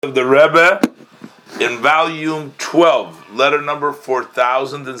Of the Rebbe in volume 12, letter number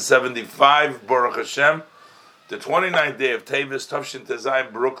 4075, Baruch Hashem, the 29th day of Tevis, Tavshin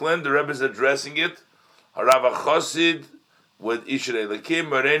Tezayim, Brooklyn. The Rebbe is addressing it. Harav Chosid with Ishrei Lakim,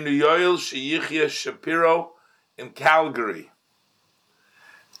 Marenu Yoel, Sheyichya Shapiro in Calgary.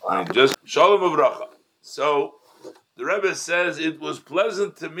 Just Shalom Uvracha. So the Rebbe says, it was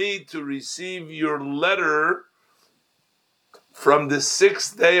pleasant to me to receive your letter from the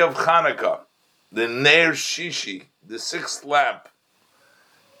 6th day of Chanukah, the Ner Shishi, the 6th lamp.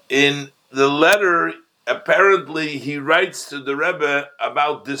 In the letter, apparently he writes to the Rebbe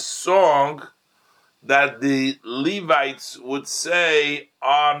about this song that the Levites would say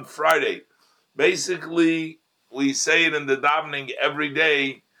on Friday. Basically, we say it in the davening every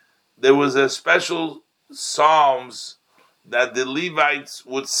day. There was a special psalms that the Levites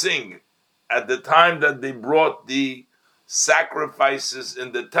would sing at the time that they brought the sacrifices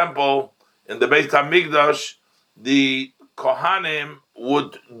in the temple, in the Beit HaMikdash. The Kohanim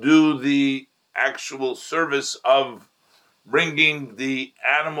would do the actual service of bringing the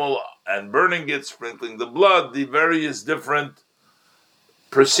animal and burning it, sprinkling the blood, the various different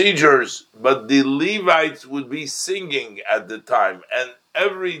procedures. But the Levites would be singing at the time, and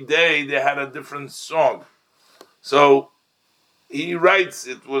every day they had a different song. So he writes,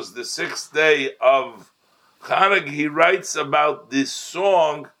 it was the 6th day of Chanukah. He writes about this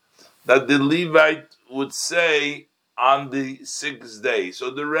song that the Levite would say on the 6th day.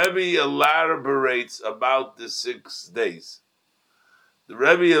 So the Rebbe elaborates about the 6 days. The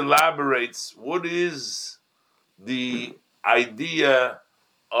Rebbe elaborates what is the idea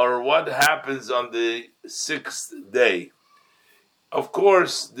or what happens on the 6th day. Of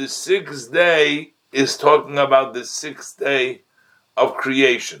course, the 6th day is talking about the 6th day of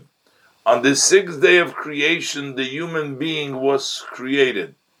creation. On the 6th day of creation, the human being was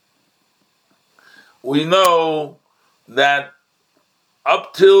created. We know that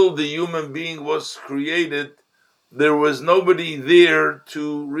up till the human being was created, there was nobody there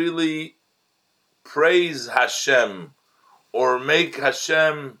to really praise Hashem or make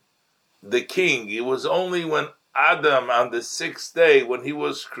Hashem the king. It was only when Adam, on the 6th day, when he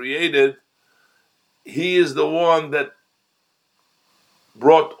was created, he is the one that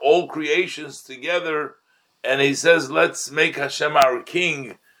brought all creations together, and he says, let's make Hashem our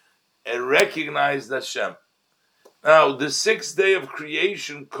king and recognize Hashem. Now, the 6th day of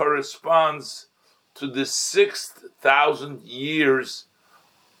creation corresponds to the 6,000 years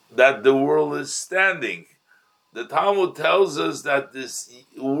that the world is standing. The Talmud tells us that this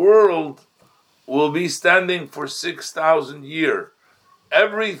world will be standing for 6,000 years.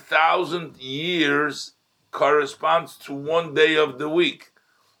 Every 1,000 years corresponds to one day of the week.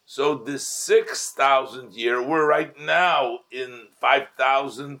 So the 6,000 year, we're right now in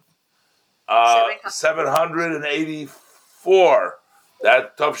 5,784.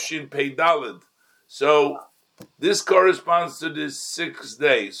 That Tavshin Pei Daled. So this corresponds to the 6th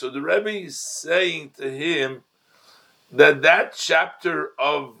day. So the Rebbe is saying to him that chapter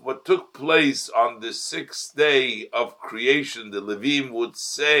of what took place on the 6th day of creation, the Levim would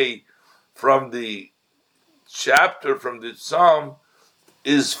say from the chapter, from the Psalm,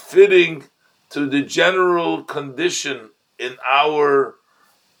 is fitting to the general condition in our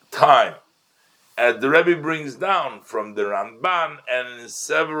time. And the Rebbe brings down from the Ramban and in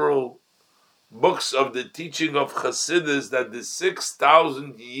several books of the teaching of Chassidus that the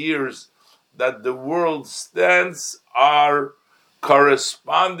 6,000 years that the world stands are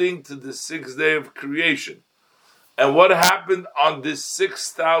corresponding to the 6th day of creation. And what happened on this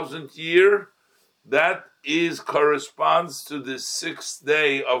 6,000th year? That corresponds to the 6th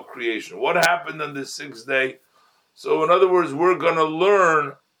day of creation. What happened on the 6th day? So in other words, we're going to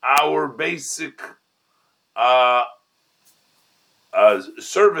learn our basic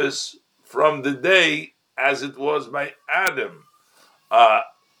service from the day as it was by Adam.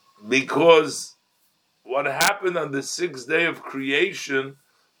 Because what happened on the 6th day of creation,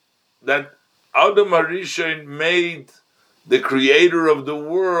 that Adam HaRishon made the creator of the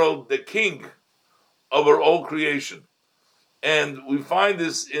world the king over all creation. And we find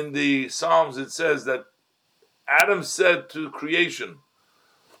this in the Psalms. It says that Adam said to creation,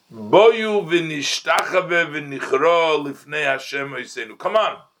 Boyu v'nishtachave v'nichro lifnei Hashem Oseinu. Come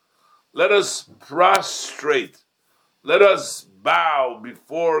on, let us prostrate, let us bow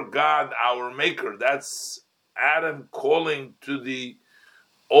before God our Maker. That's Adam calling to the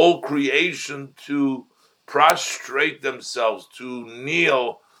all creation to prostrate themselves, to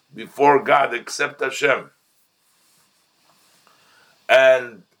kneel before God, except Hashem.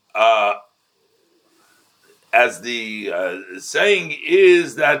 And as the saying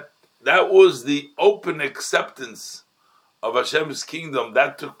is that was the open acceptance of Hashem's kingdom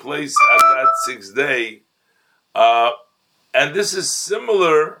that took place at that sixth day, and this is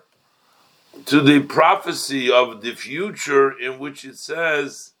similar to the prophecy of the future in which it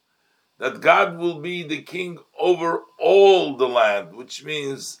says that God will be the king over all the land, which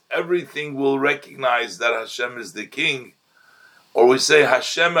means everything will recognize that Hashem is the king, or we say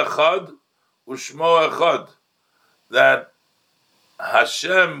Hashem Echad Ushmo Echad, that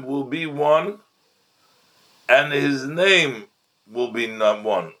Hashem will be one and his name will be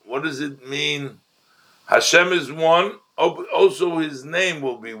one. What does it mean? Hashem is one, also his name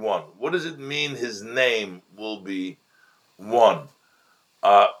will be one. What does it mean his name will be one?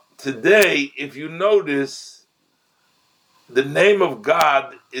 Today, if you notice, the name of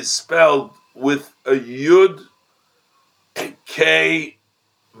God is spelled with a Yud, K,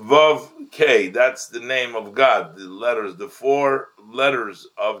 Vav, K. That's the name of God, the letters, the 4 letters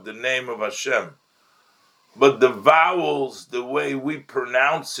of the name of Hashem. But the vowels, the way we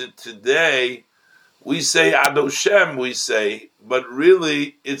pronounce it today, we say Adoshem, we say, but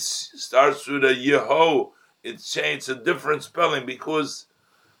really it starts with a Yeho. It's a different spelling, because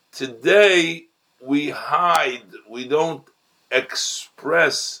today we hide, we don't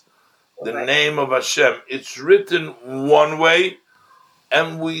express the name of Hashem. It's written one way,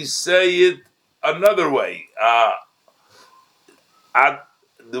 and we say it another way.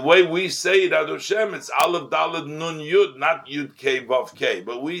 The way we say it, Adoshem, it's Aleph Daled Nun Yud, not Yud K Vav K.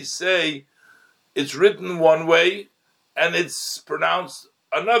 But we say it's written one way and it's pronounced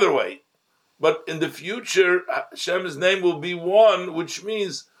another way. But in the future, Hashem's name will be one, which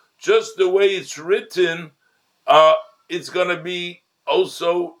means just the way it's written, it's going to be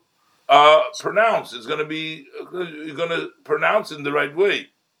also pronounced. It's going to be, you're going to pronounce it in the right way.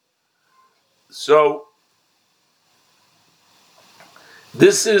 So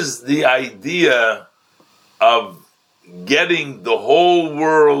this is the idea of getting the whole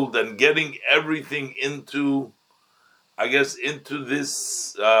world and getting everything into, I guess, into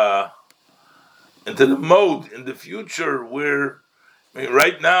this, into the mode in the future where, I mean,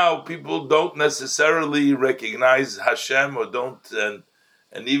 right now people don't necessarily recognize Hashem, or don't, and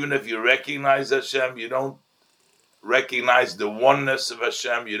even if you recognize Hashem, you don't recognize the oneness of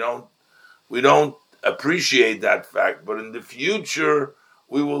Hashem. We don't appreciate that fact. But in the future,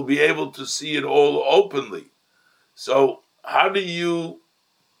 we will be able to see it all openly. So how do you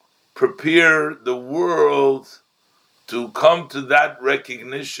prepare the world to come to that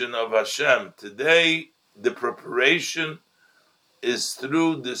recognition of Hashem? Today, the preparation is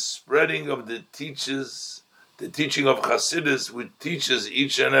through the spreading of the teaching of Hasidus, which teaches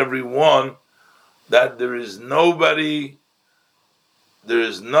each and every one that there is no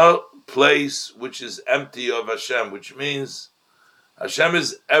place which is empty of Hashem, which means Hashem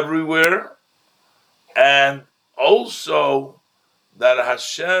is everywhere, and also that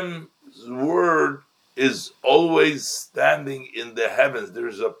Hashem's word is always standing in the heavens.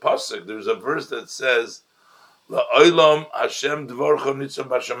 There's a pasuk, there's a verse that says, "La'olam Hashem dvorcha nitzon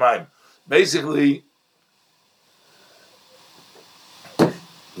b'shamayim." Basically,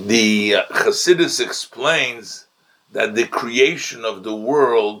 the Chassidus explains that the creation of the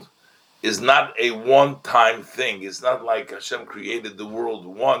world is not a one-time thing. It's not like Hashem created the world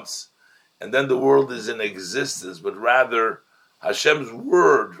once and then the world is in existence, but rather Hashem's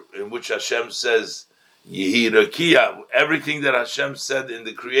word, in which Hashem says, Yehi Rakia, everything that Hashem said in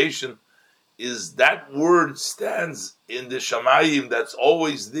the creation, is that word stands in the Shamayim, that's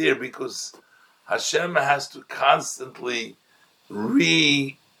always there, because Hashem has to constantly recreate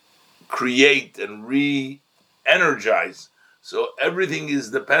and re-energize. So everything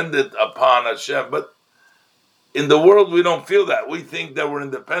is dependent upon Hashem. But in the world, we don't feel that. We think that we're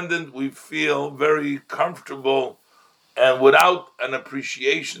independent. We feel very comfortable, and without an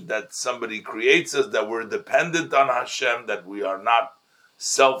appreciation that somebody creates us, that we're dependent on Hashem, that we are not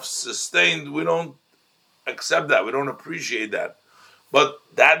self-sustained, we don't accept that. We don't appreciate that. But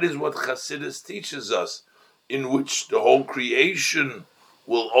that is what Chassidus teaches us, in which the whole creation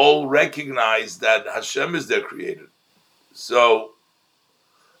will all recognize that Hashem is their creator. So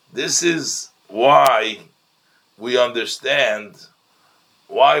this is why we understand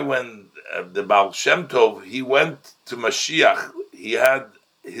why when the Baal Shem Tov, he went to Mashiach, he had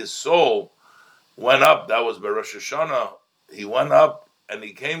his soul went up, that was by Rosh Hashanah, he went up and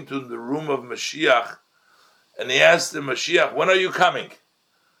he came to the room of Mashiach and he asked the Mashiach, when are you coming?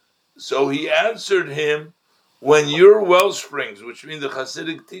 So he answered him, when your well springs, which means the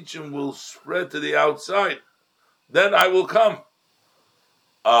Hasidic teaching will spread to the outside, then I will come.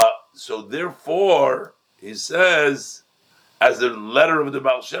 So therefore, He says, as the letter of the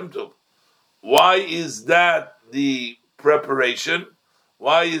Baal Shem Tov. Why is that the preparation?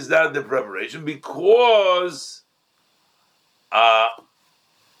 Why is that the preparation? Because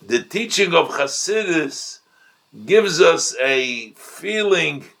the teaching of Hasidus gives us a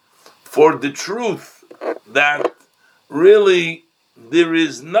feeling for the truth that really there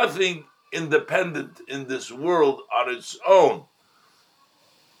is nothing independent in this world on its own.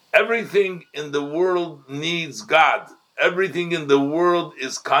 Everything in the world needs God. Everything in the world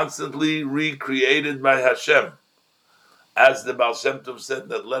is constantly recreated by Hashem. As the Baal Shem Tov said in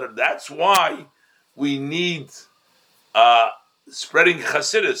that letter, that's why we need spreading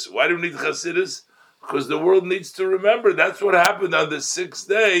Hasidus. Why do we need Hasidus? Because the world needs to remember that's what happened on the sixth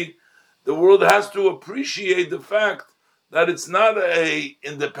day. The world has to appreciate the fact that it's not a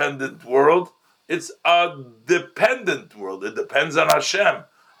independent world, it's a dependent world. It depends on Hashem.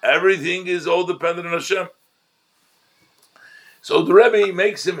 Everything is all dependent on Hashem. So the Rebbe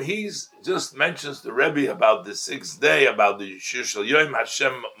makes him, he's just mentions the Rebbe about the sixth day, about the Shir Shel Yom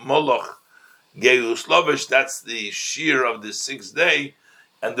Hashem Moloch Geuslovish, that's the Shir of the sixth day.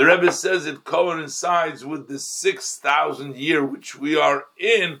 And the Rebbe says it coincides with the 6,000 year which we are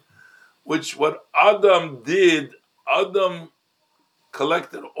in, which what Adam did, Adam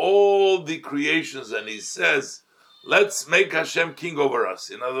collected all the creations and he says, let's make Hashem king over us.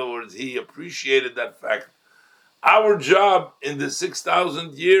 In other words, he appreciated that fact. Our job in the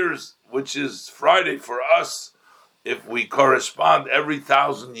 6,000 years, which is Friday for us, if we correspond every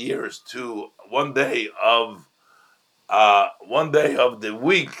 1,000 years to one day of the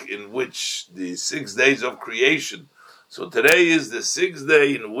week in which the 6 days of creation. So today is the sixth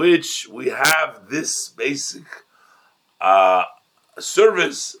day in which we have this basic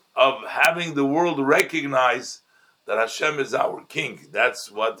service of having the world recognize that Hashem is our king.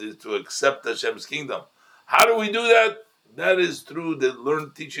 That's what is to accept Hashem's kingdom. How do we do that? That is through the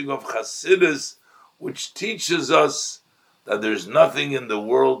learned teaching of Hasidus, which teaches us that there's nothing in the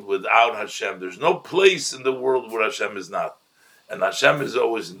world without Hashem. There's no place in the world where Hashem is not. And Hashem is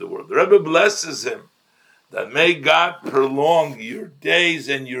always in the world. The Rebbe blesses him that may God prolong your days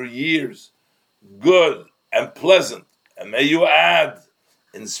and your years good and pleasant. And may you add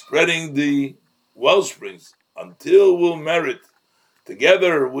in spreading the well springs until we'll merit,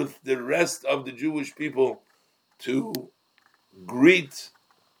 together with the rest of the Jewish people, to greet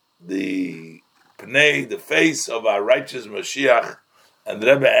the Pnei, the face of our righteous Mashiach. And the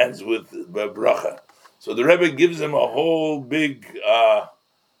Rebbe ends with bracha. So the Rebbe gives him a whole big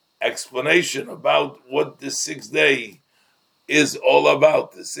explanation about what the sixth day is all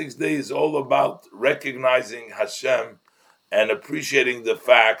about. The sixth day is all about recognizing Hashem and appreciating the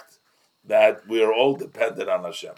fact that we are all dependent on Hashem.